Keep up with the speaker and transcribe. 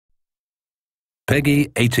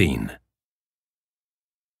Peggy 18.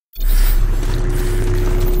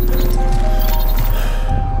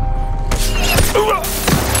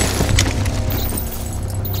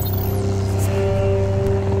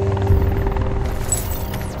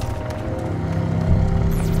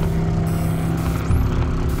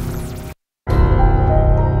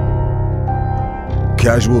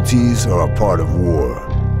 Casualties are a part of war.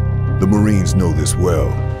 The Marines know this well.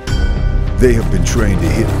 They have been trained to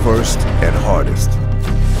hit first and hardest.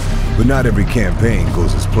 But not every campaign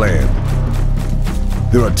goes as planned.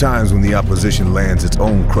 There are times when the opposition lands its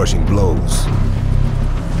own crushing blows.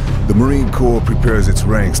 The Marine Corps prepares its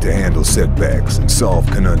ranks to handle setbacks and solve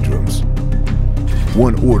conundrums.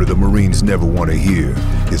 One order the Marines never want to hear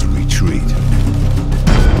is retreat.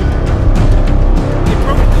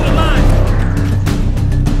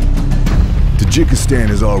 Tajikistan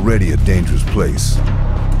is already a dangerous place.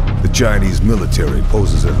 The Chinese military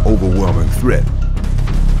poses an overwhelming threat.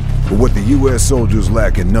 But what the U.S. soldiers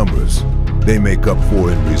lack in numbers, they make up for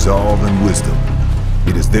in resolve and wisdom.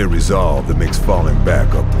 It is their resolve that makes falling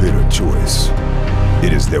back a bitter choice.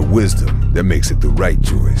 It is their wisdom that makes it the right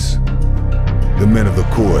choice. The men of the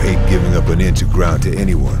Corps hate giving up an inch of ground to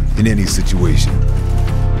anyone, in any situation.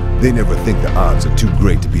 They never think the odds are too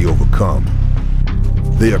great to be overcome.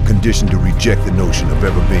 They are conditioned to reject the notion of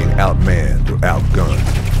ever being outmanned or outgunned.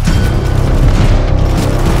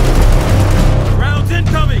 Rounds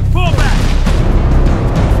incoming! Fall back!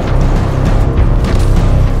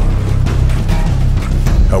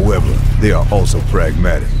 However, they are also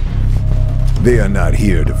pragmatic. They are not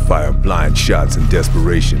here to fire blind shots in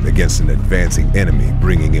desperation against an advancing enemy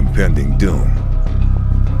bringing impending doom.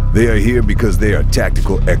 They are here because they are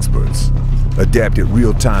tactical experts, adept at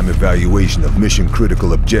real-time evaluation of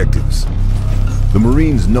mission-critical objectives. The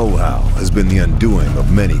Marines' know-how has been the undoing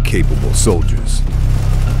of many capable soldiers.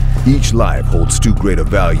 Each life holds too great a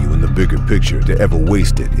value in the bigger picture to ever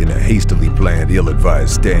waste it in a hastily planned,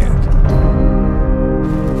 ill-advised stand.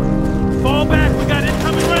 Fall back, we got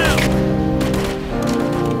incoming round!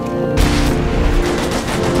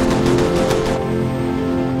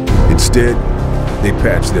 Instead, they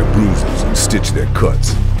patch their bruises and stitch their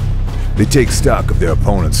cuts. They take stock of their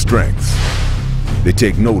opponent's strengths. They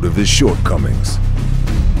take note of his shortcomings.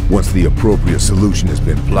 Once the appropriate solution has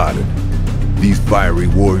been plotted, these fiery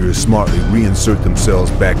warriors smartly reinsert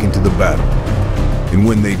themselves back into the battle. And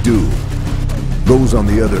when they do, those on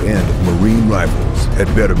the other end of Marine rifles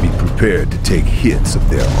had better be prepared to take hits of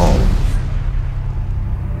their own.